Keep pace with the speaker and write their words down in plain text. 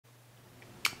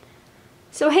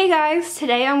So hey guys,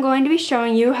 today I'm going to be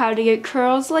showing you how to get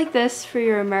curls like this for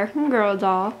your American Girl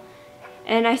doll.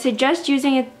 And I suggest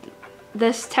using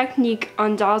this technique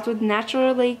on dolls with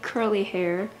naturally curly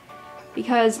hair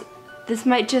because this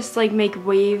might just like make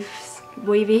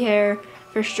wavy hair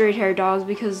for straight hair dolls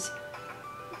because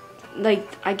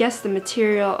I guess the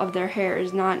material of their hair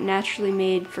is not naturally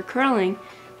made for curling.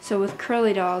 So with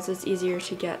curly dolls it's easier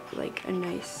to get like a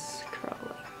nice curl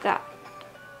like that.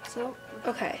 So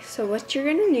what you're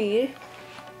gonna need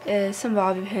is some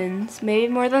bobby pins,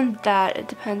 maybe more than that. It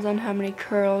depends on how many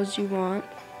curls you want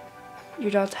your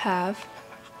doll to have.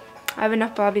 I have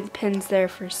enough bobby pins there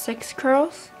for 6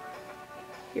 curls.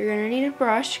 You're gonna need a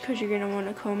brush because you're gonna want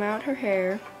to comb out her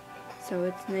hair so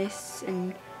it's nice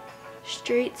and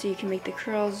straight so you can make the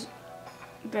curls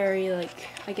very,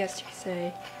 I guess you could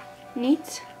say,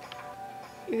 neat.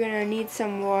 You're gonna need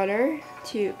some water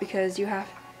too because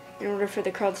in order for the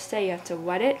curl to stay, you have to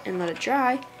wet it and let it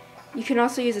dry. You can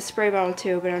also use a spray bottle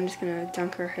too, but I'm just going to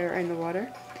dunk her hair in the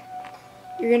water.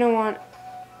 You're going to want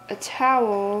a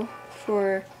towel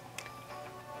to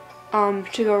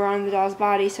go around the doll's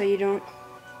body so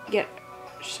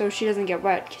she doesn't get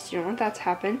wet because you don't want that to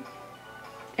happen.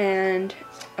 And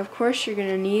of course you're going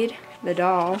to need the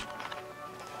doll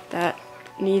that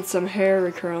needs some hair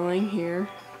recurling here,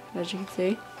 as you can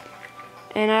see.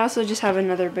 And I also just have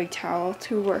another big towel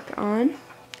to work on.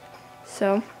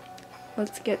 So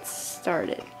let's get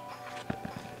started.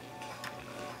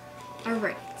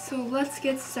 Alright, so let's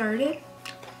get started.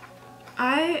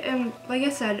 Like I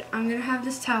said, I'm going to have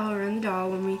this towel around the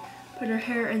doll when we put her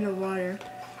hair in the water.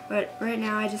 But right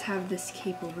now I just have this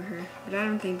cape over her. But I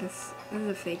don't think this is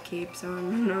a fake cape, so I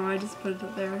don't know. I just put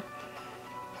it there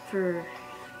for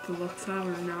the looks. I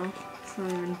don't know. It's not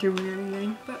even doing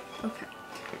anything, but okay.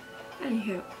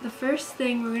 Anywho, the first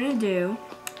thing we're going to do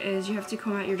is you have to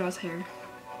comb out your doll's hair.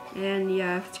 And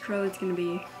yeah, if it's curly, it's going to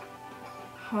be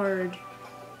hard.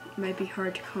 It might be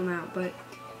hard to comb out, but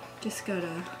just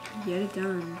gotta get it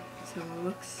done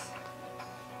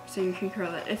so you can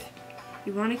curl it. If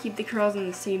you want to keep the curls in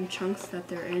the same chunks that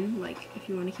they're in, like if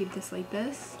you want to keep this like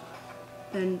this,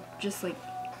 then just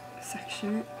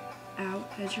section it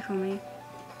out as you're combing it.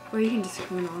 Or you can just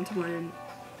comb it onto one and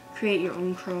create your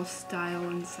own curl style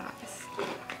and size.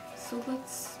 So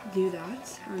let's do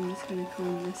that. I'm just going to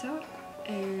comb this out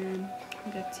and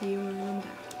I'll get to you when I'm done.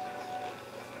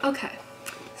 Okay,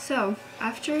 so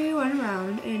after you went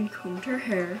around and combed her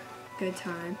hair, good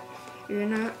time,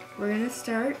 we're gonna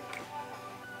start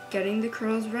getting the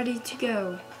curls ready to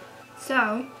go.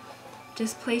 So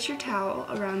just place your towel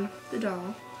around the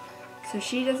doll so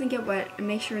she doesn't get wet, and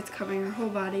make sure it's covering her whole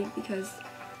body because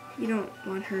you don't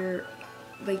want her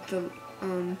the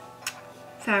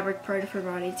fabric part of her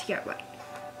body to get wet.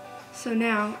 So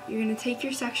now you're going to take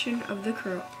your section of the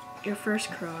curl, your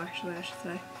first curl actually I should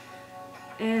say,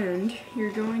 and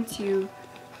you're going to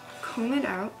comb it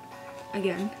out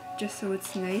again just so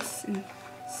it's nice and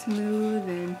smooth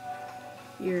and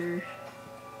you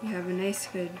have a nice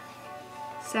good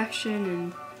section,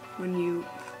 and when you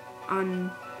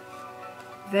unveil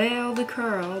the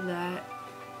curl that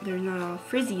there's not all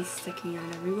frizzies sticking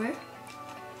out everywhere.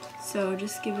 So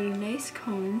just give it a nice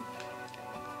comb,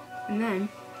 and then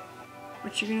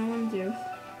what you're going to want to do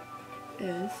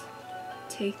is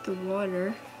take the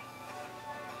water,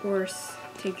 or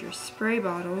take your spray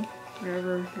bottle,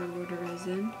 wherever her water is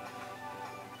in,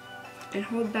 and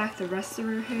hold back the rest of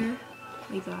her hair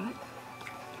like that.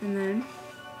 And then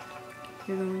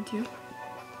you're going to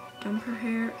dump her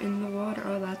hair in the water.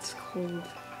 Oh, that's cold.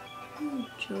 Ooh,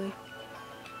 chilly.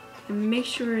 And make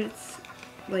sure it's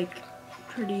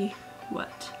pretty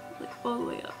wet, all the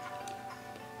way up.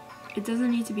 It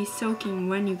doesn't need to be soaking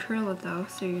when you curl it though,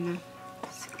 so you're gonna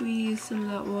squeeze some of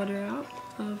that water out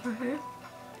of her hair.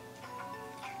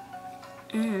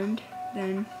 And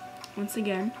then, once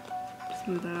again,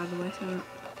 smooth that out of the way so I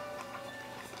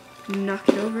don't knock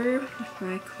it over with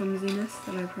my clumsiness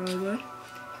that I probably would.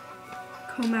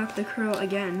 Comb out the curl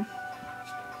again,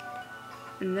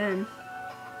 and then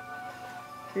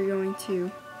you're going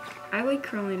to, I like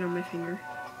curling it on my finger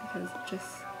because it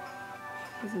just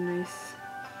has a nice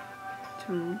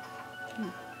tone.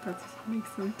 That doesn't make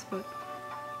sense, but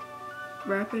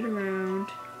wrap it around,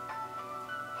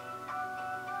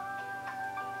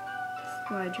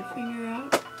 slide your finger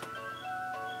out,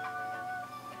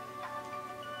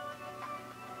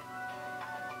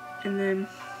 and then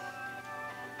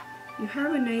you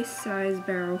have a nice size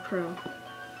barrel curl.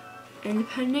 And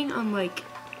depending on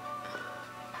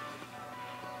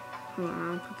hold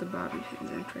on, I'll put the bobby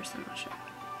pins in first, I'm not sure.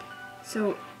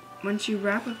 So once you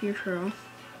wrap up your curl,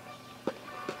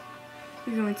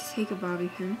 you're going to take a bobby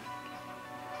pin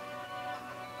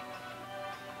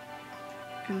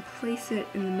can place it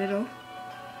in the middle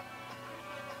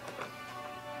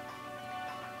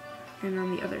and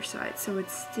on the other side so it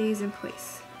stays in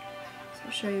place. So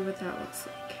I'll show you what that looks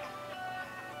like.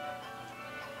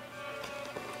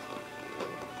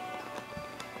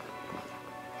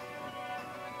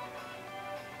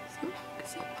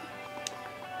 So,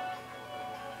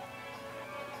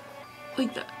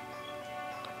 like that.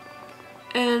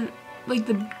 And like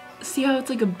see how it's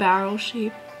like a barrel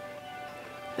shape?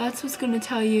 That's what's gonna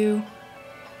tell you,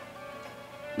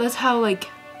 that's how like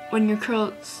when your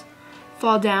curls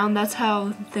fall down, that's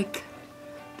how thick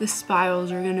the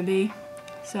spirals are gonna be.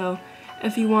 So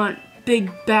if you want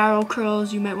big barrel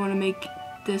curls, you might wanna make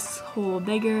this hole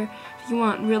bigger. If you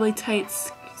want really tight,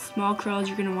 small curls,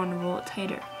 you're gonna wanna roll it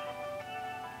tighter.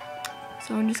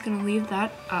 So I'm just gonna leave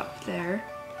that up there,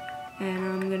 and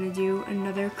I'm gonna do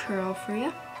another curl for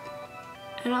you.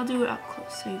 And I'll do it up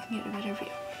close so you can get a better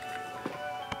view.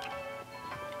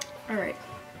 Alright,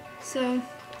 so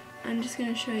I'm just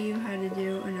going to show you how to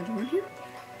do another one here.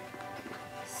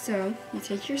 So you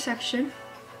take your section,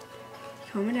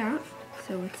 comb it out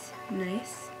so it's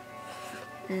nice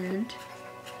and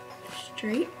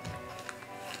straight.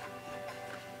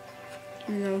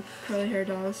 Even though curly hair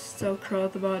dolls still curl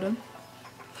at the bottom.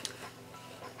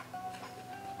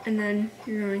 And then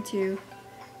you're going to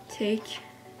take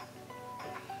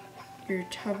your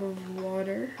tub of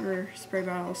water or spray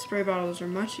bottles. Spray bottles are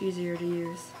much easier to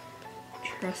use,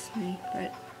 trust me,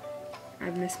 but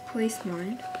I've misplaced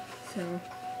mine. So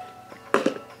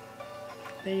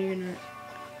then you're gonna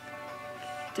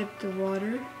dip the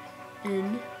water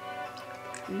in.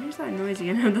 And there's that noise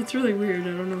again. That's really weird.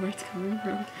 I don't know where it's coming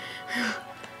from.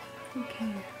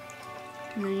 Okay.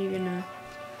 And then you're gonna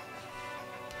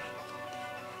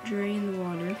drain the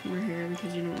water from your hair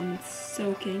because you don't want it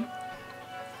soaking.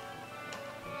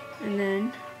 And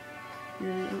then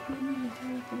you're gonna open the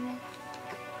hair.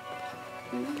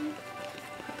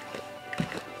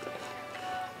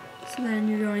 So then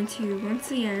you're going to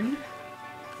once again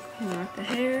comb out the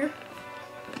hair.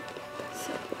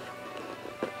 So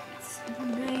it's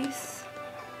nice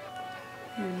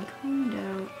and combed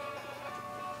out.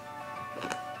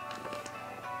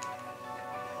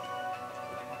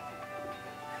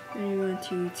 And you're going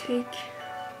to take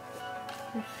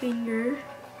your finger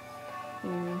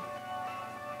and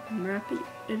wrap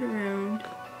it around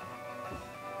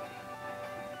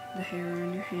the hair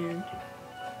on your hand.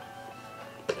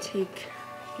 Take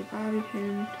your bobby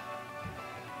pin,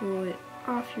 pull it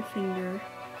off your finger,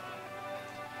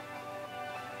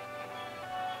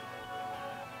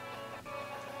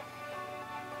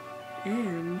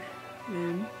 and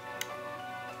then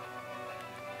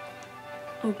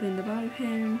open the bobby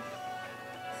pin,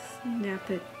 snap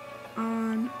it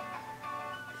on,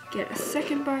 get a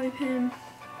second bobby pin,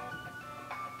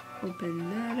 open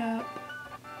that up,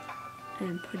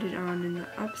 and put it on in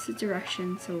the opposite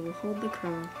direction so it will hold the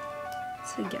curl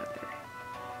together.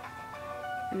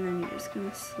 And then you're just going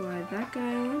to slide that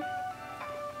guy on.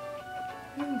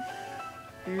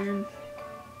 And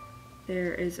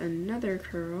there is another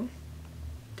curl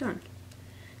done.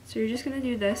 So you're just going to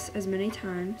do this as many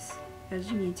times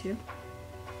as you need to,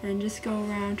 and just go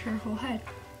around her whole head.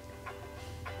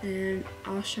 And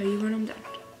I'll show you when I'm done.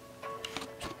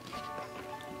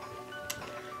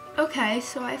 Okay,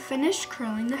 so I finished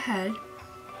curling the head,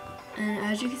 and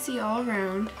as you can see all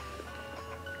around,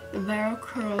 the barrel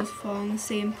curls fall in the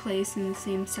same place in the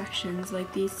same sections,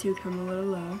 like these two come a little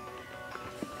low,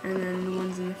 and then the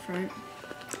ones in the front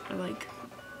are like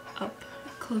up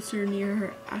closer near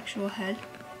her actual head.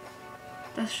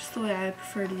 That's just the way I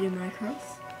prefer to do my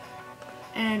curls.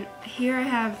 And here I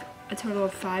have a total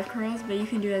of 5 curls, but you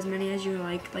can do as many as you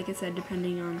like I said,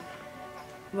 depending on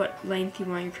what length you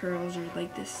want your curls or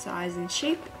like this size and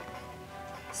shape.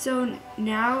 So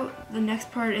now the next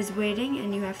part is waiting,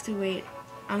 and you have to wait.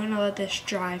 I'm going to let this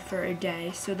dry for a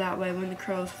day so that way when the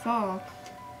curls fall,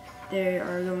 they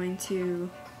are going to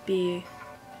be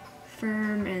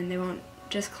firm and they won't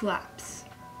just collapse.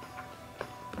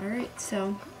 Alright,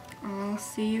 so I'll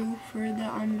see you for the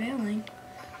unveiling.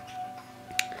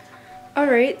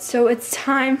 Alright, so it's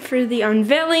time for the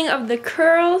unveiling of the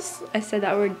curls. I said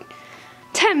that word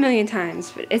 10 million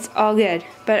times, but it's all good.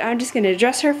 But I'm just going to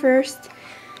dress her first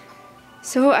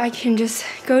so I can just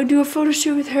go do a photo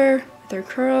shoot with her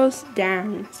curls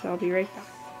down. So I'll be right back.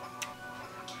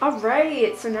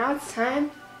 Alright, so now it's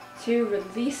time to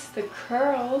release the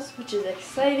curls, which is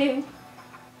exciting.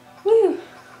 Woo!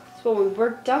 That's what we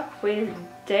worked up, waited a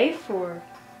day for.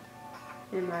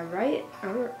 Am I right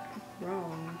or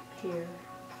wrong here?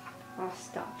 I'll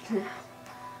stop now.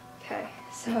 Okay,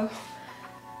 so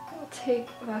I'll take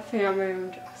my family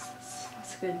and dress.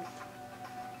 Let's good.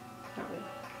 Not really.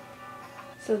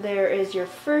 So there is your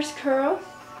first curl.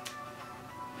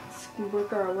 Let's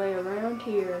work our way around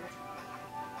here.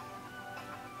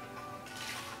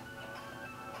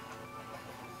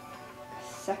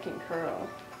 Second curl.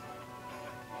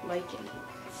 Liking it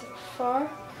so far.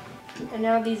 And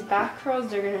now these back curls,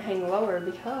 they're going to hang lower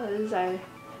because I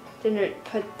didn't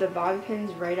put the bobby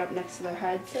pins right up next to their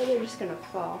head, so they're just going to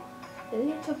fall.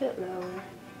 It's a bit lower.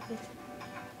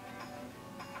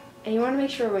 And you want to make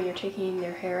sure when you're taking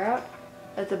their hair out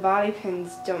that the bobby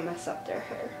pins don't mess up their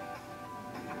hair.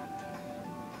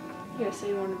 Yeah, so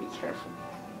you want to be careful.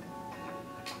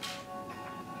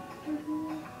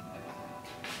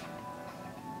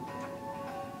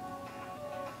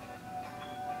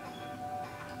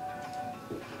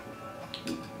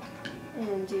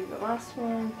 And do the last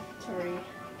one. It's already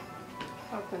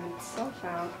popping itself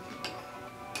out.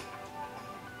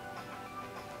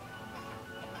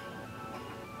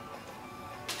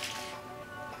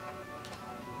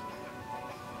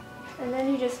 And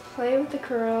then you just play with the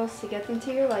curls to get them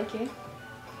to your liking.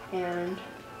 And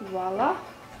voila!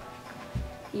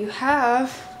 You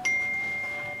have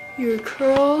your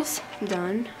curls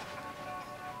done.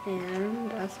 And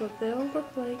that's what they'll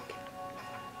look like.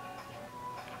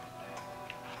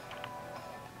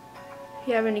 If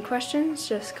you have any questions,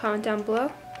 just comment down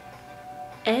below.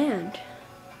 And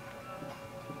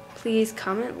please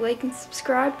comment, like, and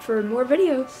subscribe for more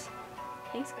videos.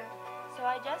 Thanks, guys. So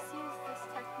I just used